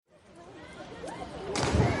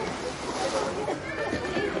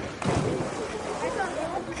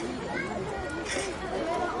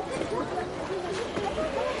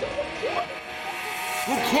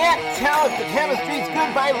can't tell if the chemistry's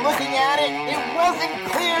good by looking at it. It wasn't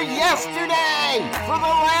clear yesterday. For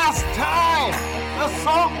the last time, the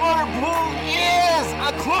saltwater pool is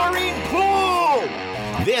a chlorine pool.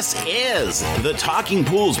 This is the Talking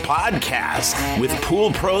Pools podcast with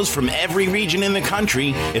pool pros from every region in the country.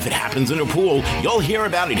 If it happens in a pool, you'll hear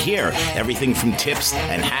about it here. Everything from tips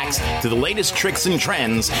and hacks to the latest tricks and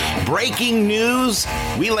trends. Breaking news,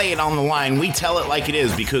 we lay it on the line. We tell it like it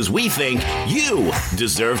is because we think you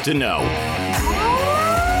deserve to know.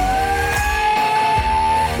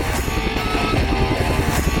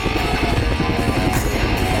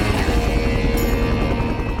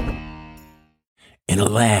 In a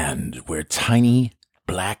land where tiny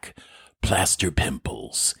black plaster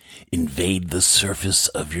pimples invade the surface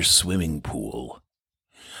of your swimming pool,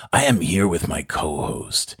 I am here with my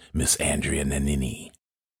co-host, Miss Andrea Nannini.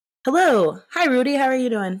 Hello. Hi, Rudy. How are you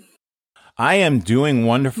doing? I am doing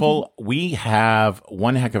wonderful. We have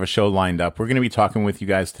one heck of a show lined up. We're going to be talking with you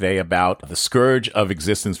guys today about the scourge of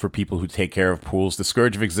existence for people who take care of pools, the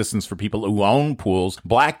scourge of existence for people who own pools,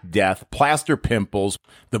 Black Death, plaster pimples,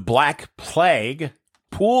 the Black Plague,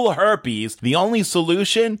 pool herpes. The only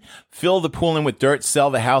solution? Fill the pool in with dirt, sell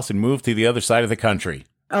the house, and move to the other side of the country.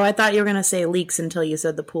 Oh, I thought you were going to say leaks until you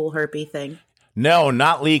said the pool herpes thing. No,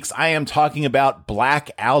 not leaks. I am talking about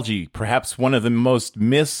black algae, perhaps one of the most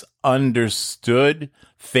misunderstood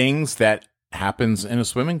things that happens in a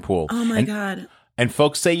swimming pool. Oh, my God. And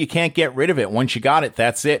folks say you can't get rid of it. Once you got it,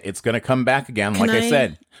 that's it. It's going to come back again. Like I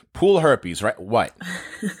said, pool herpes, right? What?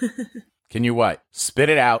 Can you what? Spit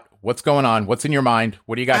it out. What's going on? What's in your mind?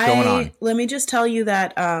 What do you got going on? Let me just tell you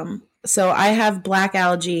that, so I have black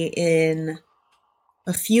algae in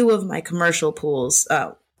a few of my commercial pools.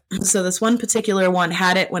 So this one particular one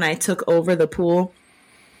had it when I took over the pool.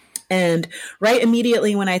 And right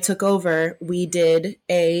immediately when I took over, we did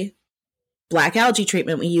a black algae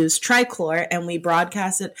treatment. We used trichlor and we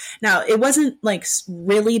broadcast it. Now, it wasn't like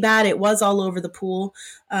really bad. It was all over the pool.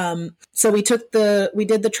 So we did the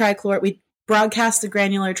trichlor. We broadcast the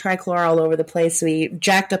granular trichlor all over the place. We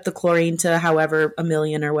jacked up the chlorine to however, 1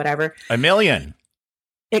 million or whatever. 1 million.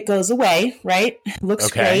 It goes away, right? Looks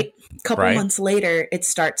great. A couple Right. months later, it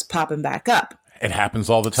starts popping back up. It happens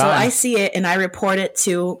all the time. So I see it and I report it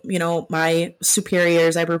to, my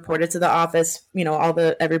superiors. I report it to the office,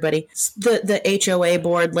 everybody. The HOA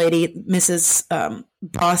board lady, Mrs.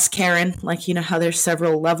 Boss Karen, like, how there's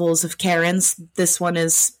several levels of Karens. This one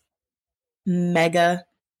is mega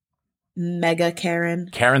Karen.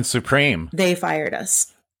 Karen Supreme. They fired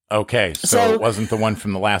us. Okay, so it wasn't the one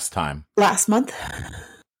from the last time. Last month.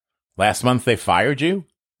 Last month they fired you?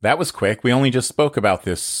 That was quick. We only just spoke about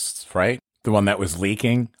this, right? The one that was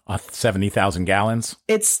leaking 70,000 gallons.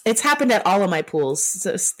 It's happened at all of my pools.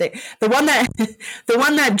 So the one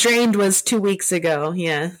that drained was 2 weeks ago.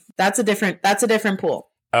 Yeah, that's a different pool.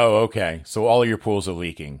 Oh, okay. So all of your pools are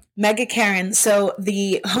leaking. Mega Karen. So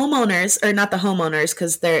the homeowners, or not the homeowners,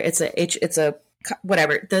 because the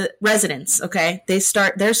residents. Okay,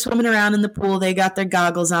 they're swimming around in the pool. They got their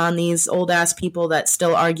goggles on. These old ass people that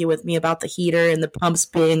still argue with me about the heater and the pumps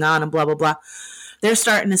being on and blah blah blah. They're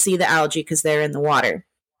starting to see the algae because they're in the water.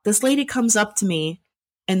 This lady comes up to me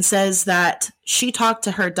and says that she talked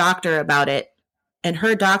to her doctor about it. And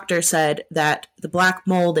her doctor said that the black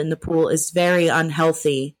mold in the pool is very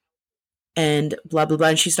unhealthy and blah, blah, blah.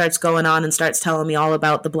 And she starts going on and starts telling me all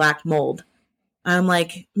about the black mold. I'm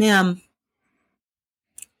like, ma'am,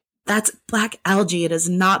 that's black algae. It is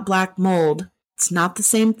not black mold. It's not the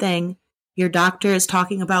same thing. Your doctor is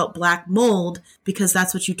talking about black mold because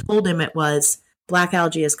that's what you told him it was. Black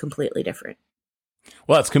algae is completely different.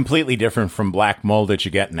 Well, it's completely different from black mold that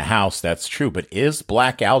you get in a house. That's true. But is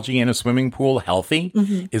black algae in a swimming pool healthy?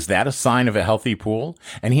 Mm-hmm. Is that a sign of a healthy pool?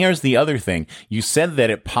 And here's the other thing. You said that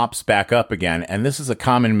it pops back up again. And this is a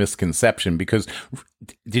common misconception because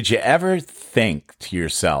did you ever think to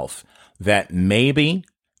yourself that maybe,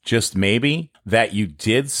 just maybe, that you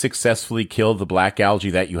did successfully kill the black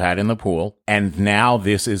algae that you had in the pool? And now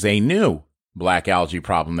this is a new black algae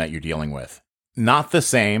problem that you're dealing with. Not the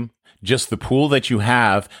same. Just the pool that you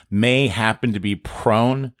have may happen to be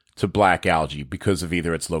prone to black algae because of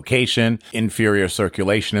either its location, inferior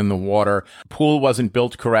circulation in the water. Pool wasn't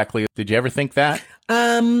built correctly. Did you ever think that?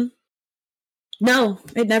 No,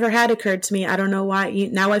 it never had occurred to me. I don't know why.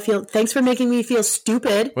 Now I feel, thanks for making me feel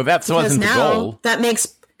stupid. Well, that wasn't the goal. That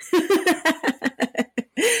makes,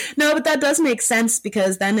 no, but that does make sense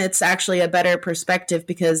because then it's actually a better perspective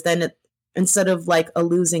because then instead of like a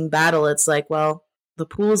losing battle, it's like, well, the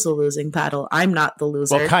pool's a losing battle. I'm not the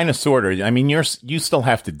loser. Well, kind of, sort of. I mean, you still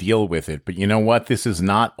have to deal with it. But you know what? This is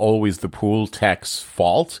not always the pool tech's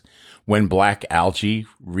fault. when black algae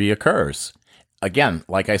reoccurs. Again,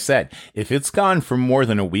 like I said, if it's gone for more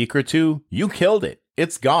than a week or two, you killed it.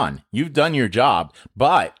 It's gone. You've done your job,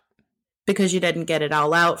 but because you didn't get it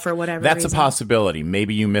all out for whatever that's reason. a possibility.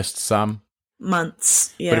 Maybe you missed some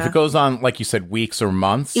Months. Yeah. But if it goes on, like you said, weeks or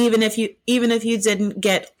months, even if you didn't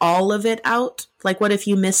get all of it out, like what if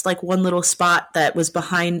you missed like one little spot that was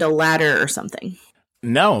behind a ladder or something?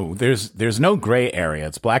 no, there's no gray area.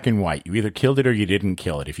 It's black and white. You either killed it or you didn't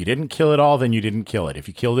kill it. If you didn't kill it all, then you didn't kill it. If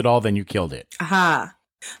you killed it all, then you killed it. Aha.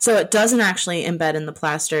 So it doesn't actually embed in the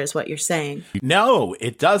plaster is what you're saying. No,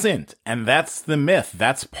 it doesn't. And that's the myth.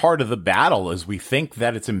 That's part of the battle is we think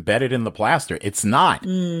that it's embedded in the plaster. It's not.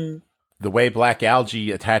 The way black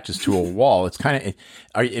algae attaches to a wall, it's kind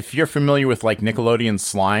of, if you're familiar with like Nickelodeon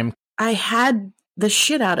slime. I had the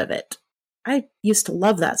shit out of it. I used to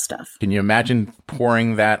love that stuff. Can you imagine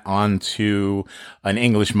pouring that onto an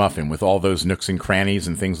English muffin with all those nooks and crannies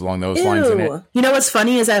and things along those lines in it? You know what's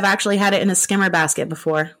funny is I've actually had it in a skimmer basket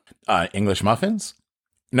before. English muffins?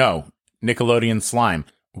 No, Nickelodeon slime.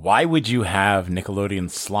 Why would you have Nickelodeon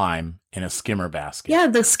slime in a skimmer basket? Yeah,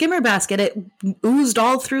 the skimmer basket, it oozed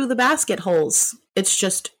all through the basket holes. It's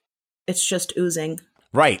just oozing.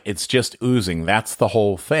 Right, it's just oozing. That's the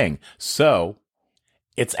whole thing. So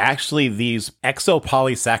it's actually these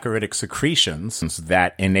exopolysaccharidic secretions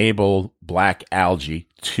that enable black algae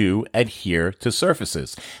to adhere to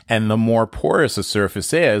surfaces. And the more porous a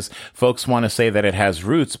surface is, folks want to say that it has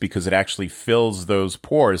roots because it actually fills those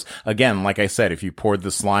pores. Again, like I said, if you poured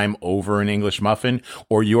the slime over an English muffin,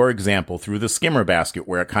 or your example through the skimmer basket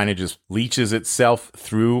where it kind of just leaches itself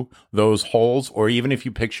through those holes, or even if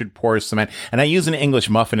you pictured porous cement. And I use an English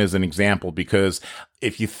muffin as an example because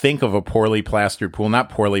if you think of a poorly plastered pool,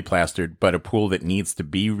 not poorly plastered, but a pool that needs to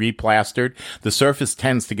be replastered, the surface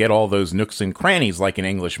tends to get all those nooks and crannies like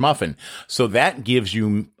an English muffin. So that gives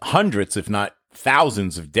you hundreds, if not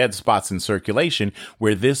thousands of dead spots in circulation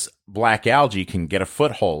where this black algae can get a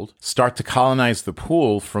foothold, start to colonize the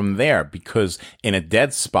pool from there. Because in a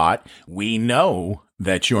dead spot, we know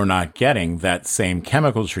that you're not getting that same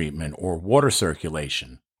chemical treatment or water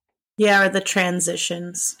circulation. Yeah, or the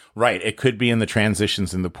transitions. Right. It could be in the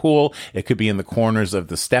transitions in the pool. It could be in the corners of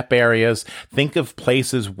the step areas. Think of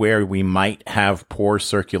places where we might have poor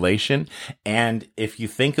circulation. And if you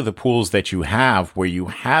think of the pools that you have where you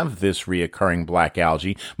have this reoccurring black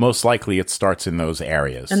algae, most likely it starts in those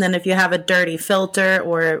areas. And then if you have a dirty filter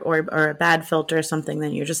or a bad filter or something,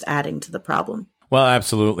 then you're just adding to the problem. Well,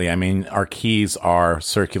 absolutely. I mean, our keys are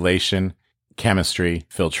circulation, chemistry,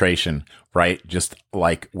 filtration, right? Just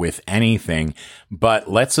like with anything. But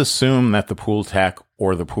let's assume that the pool tech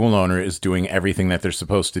or the pool owner is doing everything that they're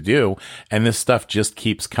supposed to do, and this stuff just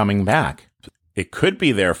keeps coming back. It could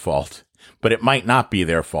be their fault, but it might not be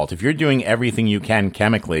their fault. If you're doing everything you can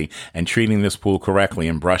chemically and treating this pool correctly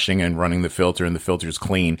and brushing and running the filter and the filter's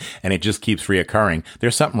clean and it just keeps reoccurring,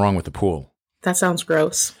 there's something wrong with the pool. That sounds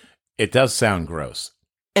gross. It does sound gross.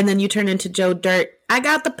 And then you turn into Joe Dirt. I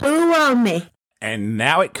got the poo on me. And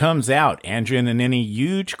now it comes out. Andrea Nannini,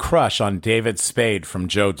 huge crush on David Spade from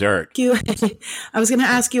Joe Dirt. I was going to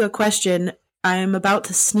ask you a question. I'm about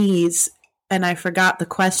to sneeze, and I forgot the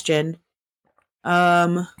question.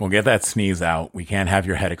 We'll get that sneeze out. We can't have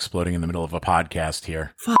your head exploding in the middle of a podcast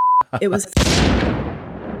here. It was...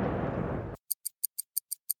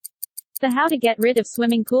 The How to Get Rid of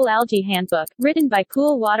Swimming Pool Algae Handbook, written by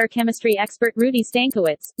pool water chemistry expert Rudy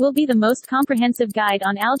Stankiewicz, will be the most comprehensive guide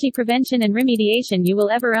on algae prevention and remediation you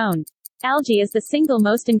will ever own. Algae is the single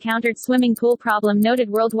most encountered swimming pool problem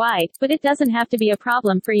noted worldwide, but it doesn't have to be a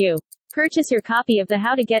problem for you. Purchase your copy of the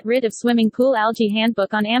How to Get Rid of Swimming Pool Algae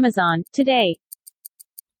Handbook on Amazon today.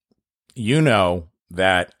 You know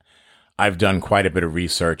that I've done quite a bit of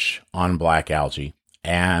research on black algae,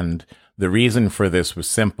 and the reason for this was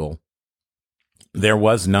simple. There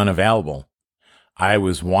was none available. I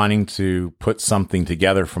was wanting to put something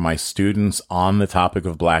together for my students on the topic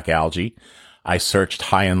of black algae. I searched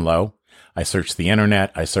high and low. I searched the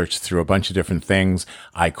internet. I searched through a bunch of different things.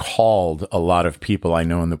 I called a lot of people I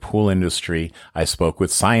know in the pool industry. I spoke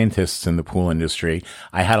with scientists in the pool industry.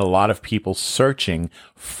 I had a lot of people searching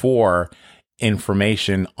for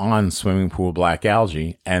information on swimming pool black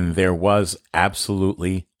algae, and there was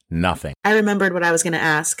absolutely nothing. I remembered what I was going to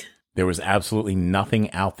ask. There was absolutely nothing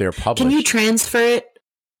out there published. Can you transfer it,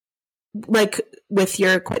 like with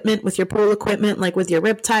your equipment, with your pool equipment, like with your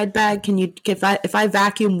Riptide bag? Can you, if I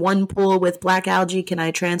vacuum one pool with black algae, can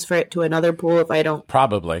I transfer it to another pool if I don't?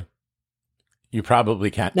 Probably. You probably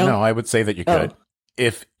can't. No? No, I would say that you could.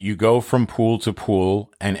 If you go from pool to pool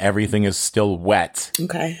and everything is still wet,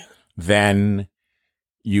 Okay. then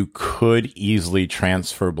you could easily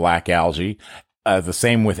transfer black algae. The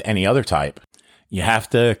same with any other type. You have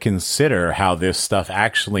to consider how this stuff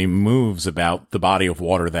actually moves about the body of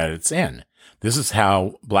water that it's in. This is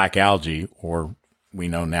how black algae, or we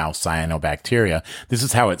know now cyanobacteria, this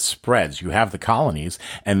is how it spreads. You have the colonies,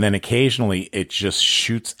 and then occasionally it just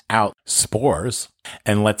shoots out spores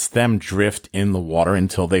and lets them drift in the water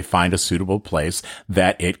until they find a suitable place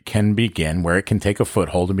that it can begin, where it can take a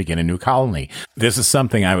foothold and begin a new colony. This is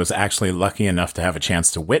something I was actually lucky enough to have a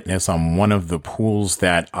chance to witness on one of the pools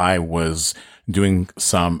that I was doing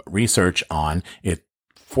some research on.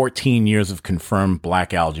 14 years of confirmed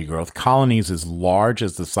black algae growth, colonies as large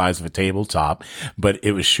as the size of a tabletop, but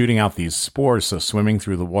it was shooting out these spores. So swimming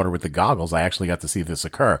through the water with the goggles, I actually got to see this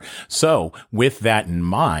occur. So with that in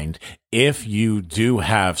mind, if you do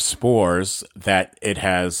have spores that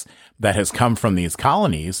has come from these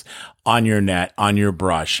colonies on your net, on your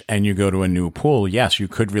brush, and you go to a new pool, yes, you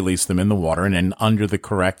could release them in the water, and then under the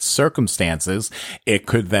correct circumstances, it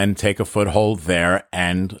could then take a foothold there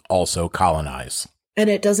and also colonize. And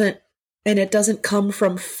it doesn't come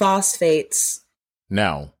from phosphates.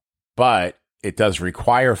 No, but it does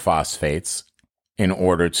require phosphates in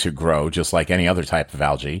order to grow, just like any other type of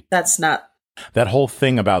algae. That's not... That whole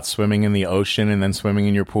thing about swimming in the ocean and then swimming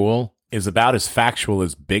in your pool is about as factual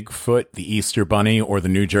as Bigfoot, the Easter Bunny, or the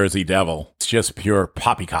New Jersey Devil. It's just pure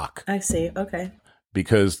poppycock. I see. Okay.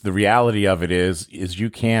 Because the reality of it is you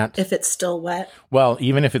can't... If it's still wet? Well,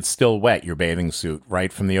 even if it's still wet, your bathing suit,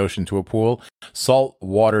 right, from the ocean to a pool, salt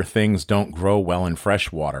water things don't grow well in fresh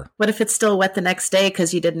water. What if it's still wet the next day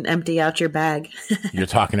because you didn't empty out your bag? You're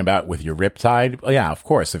talking about with your riptide? Oh, yeah, of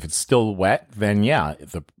course. If it's still wet, then yeah,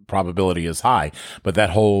 the probability is high. But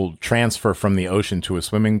that whole transfer from the ocean to a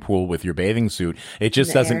swimming pool with your bathing suit, it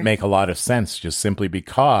just doesn't make a lot of sense, just simply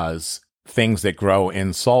because things that grow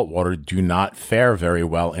in salt water do not fare very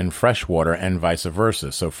well in fresh water, and vice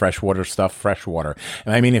versa. So freshwater stuff, freshwater.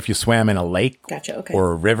 And I mean, if you swam in a lake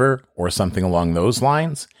or a river or something along those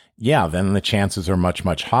lines, yeah, then the chances are much,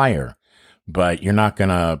 much higher. But you're not going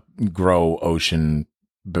to grow ocean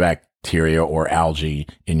bacteria or algae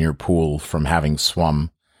in your pool from having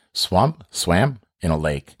swam in a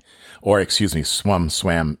lake. Or,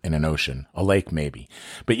 swam in an ocean, a lake maybe.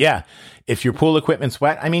 But yeah, if your pool equipment's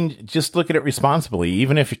wet, I mean, just look at it responsibly.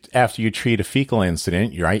 Even if after you treat a fecal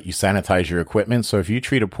incident, you sanitize your equipment. So if you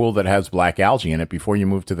treat a pool that has black algae in it before you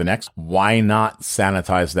move to the next, why not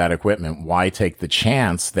sanitize that equipment? Why take the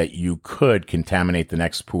chance that you could contaminate the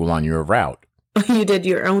next pool on your route? You did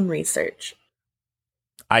your own research.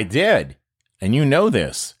 I did. And you know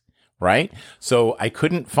this, right? So I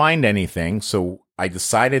couldn't find anything. So I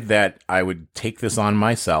decided that I would take this on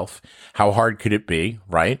myself. How hard could it be,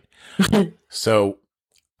 right? So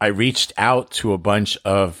I reached out to a bunch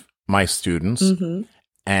of my students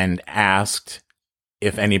and asked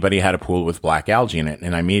if anybody had a pool with black algae in it.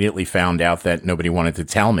 And I immediately found out that nobody wanted to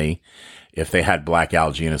tell me if they had black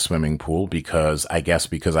algae in a swimming pool because I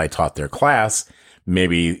taught their class,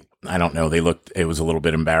 maybe... I don't know. It was a little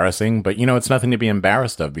bit embarrassing, but it's nothing to be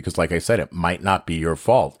embarrassed of because like I said, it might not be your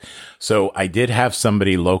fault. So I did have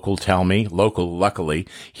somebody local, luckily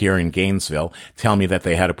here in Gainesville, tell me that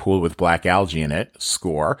they had a pool with black algae in it.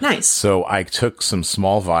 Score. Nice. So I took some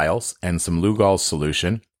small vials and some Lugol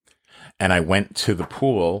solution and I went to the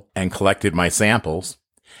pool and collected my samples.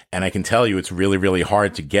 And I can tell you it's really, really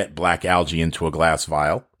hard to get black algae into a glass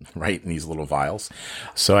vial, right, in these little vials.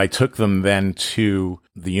 So I took them then to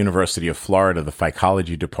the University of Florida, the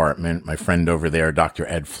phycology department. My friend over there, Dr.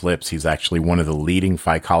 Ed Flips, he's actually one of the leading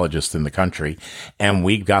phycologists in the country. And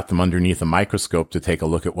we got them underneath a microscope to take a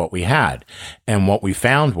look at what we had. And what we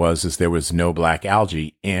found was there was no black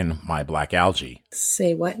algae in my black algae.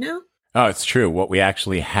 Say what now? Oh, it's true. What we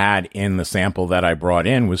actually had in the sample that I brought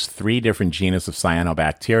in was 3 different genus of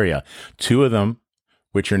cyanobacteria. 2 of them,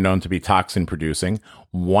 which are known to be toxin producing.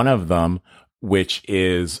 1 of them, which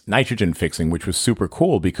is nitrogen fixing, which was super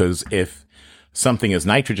cool because if something is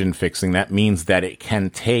nitrogen fixing, that means that it can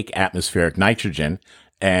take atmospheric nitrogen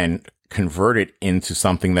and convert it into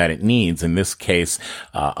something that it needs. In this case,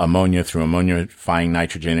 ammonia through ammonifying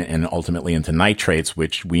nitrogen and ultimately into nitrates,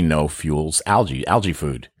 which we know fuels algae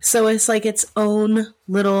food. So it's like its own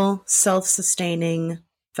little self-sustaining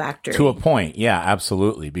factory. To a point. Yeah,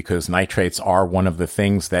 absolutely. Because nitrates are one of the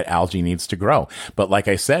things that algae needs to grow. But like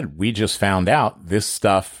I said, we just found out this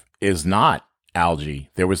stuff is not algae.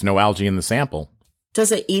 There was no algae in the sample.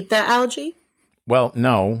 Does it eat the algae? Well,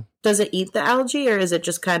 no. Does it eat the algae or is it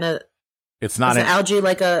just kind of It's not Is the algae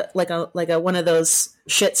like a one of those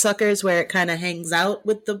shit suckers where it kind of hangs out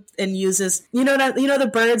with and uses the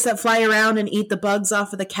birds that fly around and eat the bugs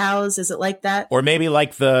off of the cows? Is it like that? Or maybe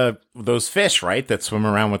like those fish, right, that swim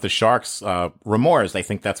around with the sharks, remors, I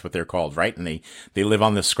think that's what they're called, right? And they live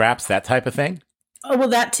on the scraps, that type of thing? Oh, well,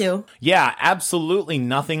 that too. Yeah, absolutely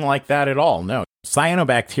nothing like that at all. No.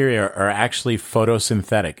 Cyanobacteria are actually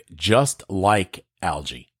photosynthetic, just like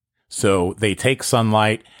algae. So they take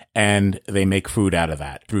sunlight and they make food out of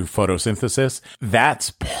that through photosynthesis.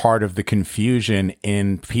 That's part of the confusion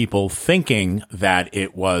in people thinking that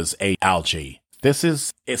it was a algae.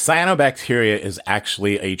 Cyanobacteria is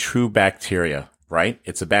actually a true bacteria, right?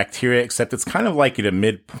 It's a bacteria, except it's kind of like at a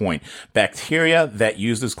midpoint. Bacteria that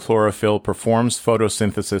uses chlorophyll performs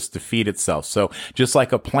photosynthesis to feed itself. So just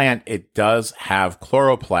like a plant, it does have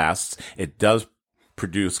chloroplasts. It does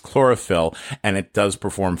produce chlorophyll, and it does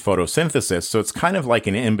perform photosynthesis. So it's kind of like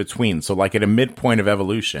an in-between. So like at a midpoint of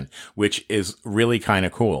evolution, which is really kind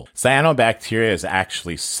of cool. Cyanobacteria is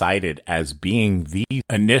actually cited as being the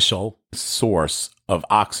initial source of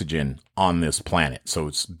oxygen on this planet. So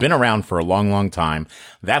it's been around for a long, long time.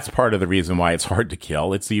 That's part of the reason why it's hard to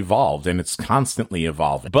kill. It's evolved and it's constantly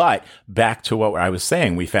evolving. But back to what I was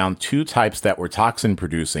saying, we found two types that were toxin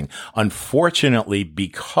producing. Unfortunately,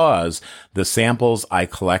 because the samples I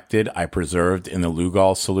preserved in the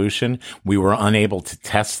Lugol solution, we were unable to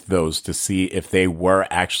test those to see if they were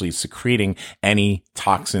actually secreting any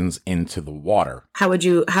toxins into the water. How would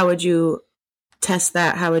you test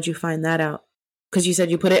that? How would you find that out? Because you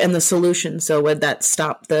said you put it in the solution, so would that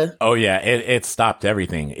stop the... Oh, yeah, it stopped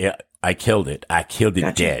everything. I killed it. I killed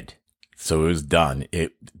it dead. So it was done.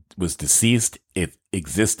 It was deceased. It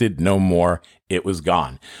existed no more. It was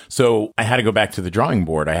gone. So I had to go back to the drawing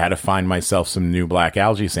board. I had to find myself some new black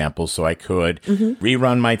algae samples so I could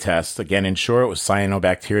rerun my test, again, ensure it was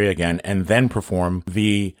cyanobacteria again, and then perform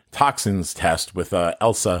the toxins test with a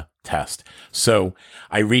ELSA test. So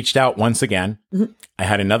I reached out once again. I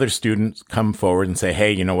had another student come forward and say,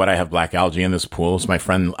 hey, you know what? I have black algae in this pool. It's my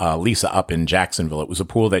friend Lisa up in Jacksonville. It was a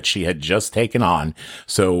pool that she had just taken on.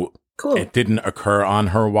 So cool. It didn't occur on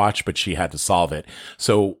her watch, but she had to solve it.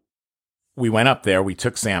 So we went up there. We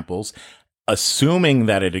took samples, assuming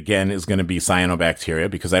that it again is going to be cyanobacteria,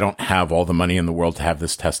 because I don't have all the money in the world to have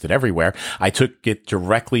this tested everywhere. I took it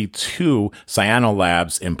directly to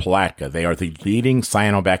Cyanolabs in Palatka. They are the leading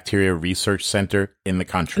cyanobacteria research center in the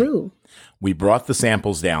country. Ooh. We brought the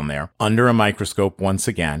samples down there under a microscope once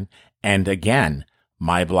again. And again,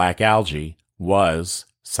 my black algae was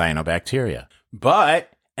cyanobacteria, but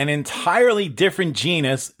an entirely different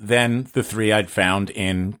genus than the three I'd found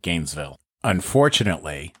in Gainesville.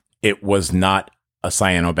 Unfortunately, it was not a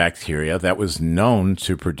cyanobacteria that was known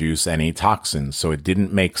to produce any toxins. So it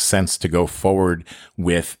didn't make sense to go forward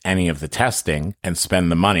with any of the testing and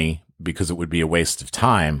spend the money because it would be a waste of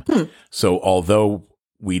time. So although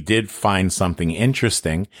we did find something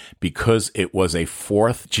interesting, because it was a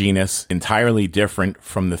fourth genus entirely different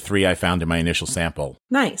from the three I found in my initial sample.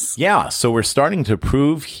 Nice. Yeah. So we're starting to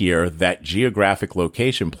prove here that geographic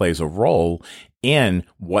location plays a role in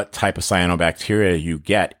what type of cyanobacteria you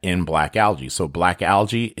get in black algae. So black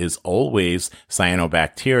algae is always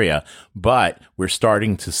cyanobacteria, but we're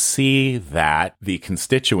starting to see that the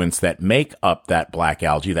constituents that make up that black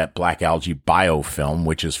algae biofilm,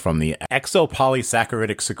 which is from the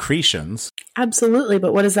exopolysaccharidic secretions. Absolutely.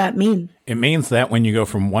 But what does that mean? It means that when you go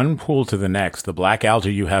from one pool to the next, the black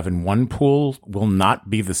algae you have in one pool will not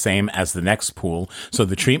be the same as the next pool. So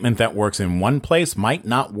the treatment that works in one place might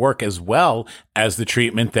not work as well as the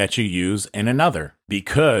treatment that you use in another.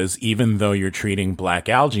 Because even though you're treating black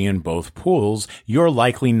algae in both pools, you're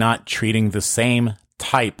likely not treating the same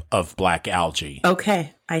type of black algae.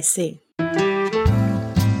 Okay, I see.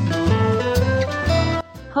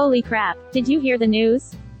 Holy crap, did you hear the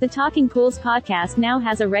news? The Talking Pools podcast now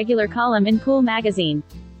has a regular column in Pool Magazine.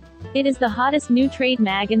 It is the hottest new trade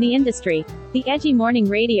mag in the industry. The edgy morning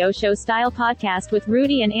radio show style podcast with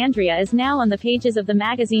Rudy and Andrea is now on the pages of the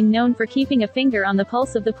magazine, known for keeping a finger on the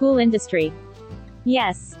pulse of the pool industry.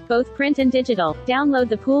 Yes, both print and digital. Download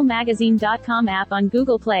the poolmagazine.com app on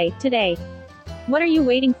Google Play today. What are you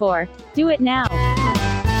waiting for? Do it now.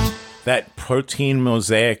 That protein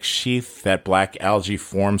mosaic sheath that black algae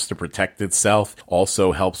forms to protect itself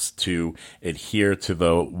also helps to adhere to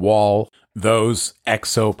the wall. Those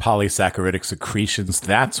exopolysaccharidic secretions,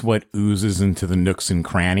 that's what oozes into the nooks and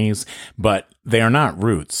crannies, but they are not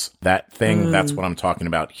roots. That thing, that's what I'm talking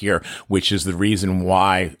about here, which is the reason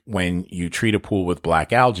why when you treat a pool with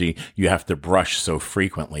black algae, you have to brush so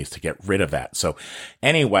frequently to get rid of that. So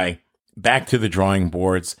anyway, back to the drawing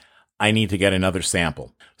boards. I need to get another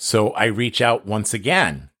sample. So I reach out once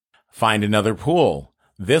again, find another pool.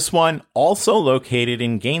 This one also located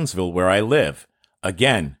in Gainesville, where I live.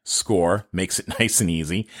 Again, score, makes it nice and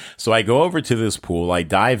easy. So I go over to this pool, I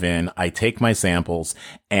dive in, I take my samples,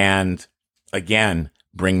 and again,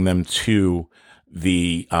 bring them to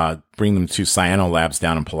Cyano Labs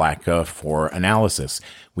down in Palatka for analysis.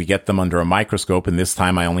 We get them under a microscope, and this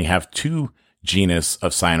time I only have 2 genus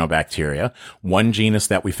of cyanobacteria, 1 genus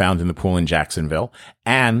that we found in the pool in Jacksonville,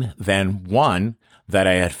 and then 1 that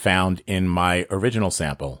I had found in my original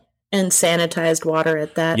sample. And sanitized water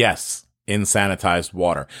at that. Yes, in sanitized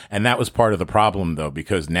water. And that was part of the problem, though,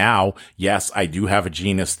 because now, yes, I do have a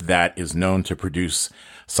genus that is known to produce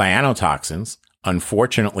cyanotoxins.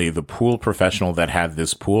 Unfortunately, the pool professional that had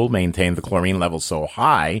this pool maintained the chlorine level so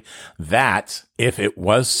high that if it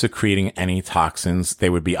was secreting any toxins, they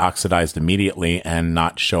would be oxidized immediately and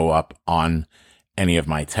not show up on any of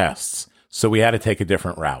my tests. So we had to take a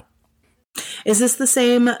different route. Is this the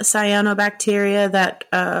same cyanobacteria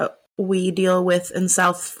that we deal with in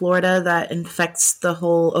South Florida that infects the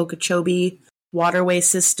whole Okeechobee waterway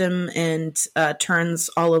system and turns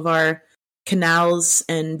all of our canals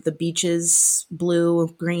and the beaches blue,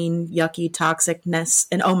 green, yucky, toxicness?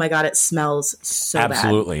 And oh my God, it smells so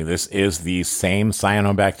Absolutely. bad. This is the same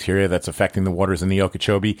cyanobacteria that's affecting the waters in the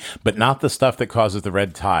Okeechobee, but not the stuff that causes the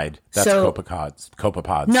red tide. That's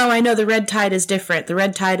copepods. No, I know the red tide is different. The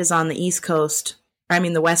red tide is on the East Coast. I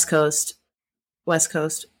mean, the West Coast.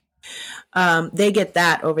 They get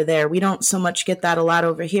that over there. We don't so much get that a lot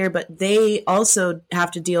over here, but they also have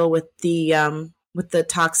to deal with the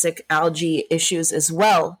toxic algae issues as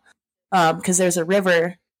well, because there's a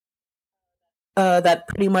river that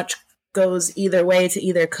pretty much goes either way to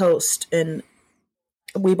either coast, and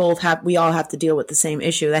we all have to deal with the same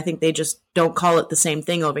issue. I think they just don't call it the same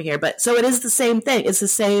thing over here, but so it is the same thing. It's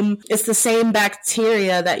the same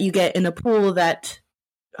bacteria that you get in a pool that,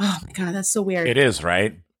 oh my God, that's so weird. It is,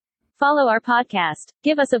 right? Follow our podcast,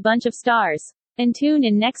 give us a bunch of stars, and tune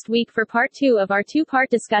in next week for part 2 of our 2-part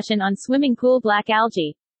discussion on swimming pool black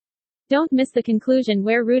algae. Don't miss the conclusion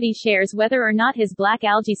where Rudy shares whether or not his black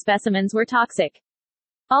algae specimens were toxic.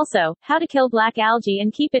 Also, how to kill black algae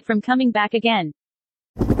and keep it from coming back again.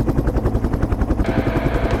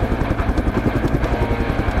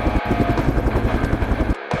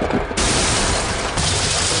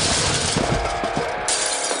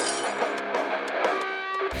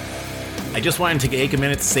 I just wanted to take a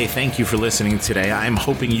minute to say thank you for listening today. I'm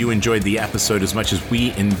hoping you enjoyed the episode as much as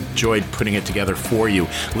we enjoyed putting it together for you.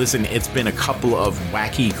 Listen, it's been a couple of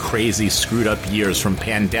wacky, crazy, screwed up years from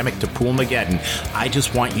pandemic to Poolmageddon. I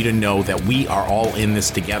just want you to know that we are all in this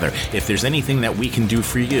together. If there's anything that we can do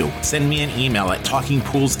for you, send me an email at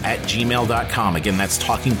talkingpools@gmail.com. Again, that's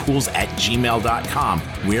talkingpools@gmail.com.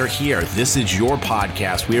 We're here. This is your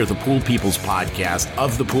podcast. We are the Pool People's podcast,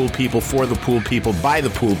 of the Pool People, for the Pool People, by the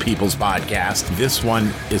Pool People's podcast. This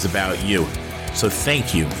one is about you. So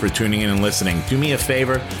thank you for tuning in and listening. Do me a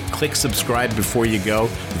favor, click subscribe before you go.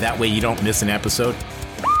 That way you don't miss an episode.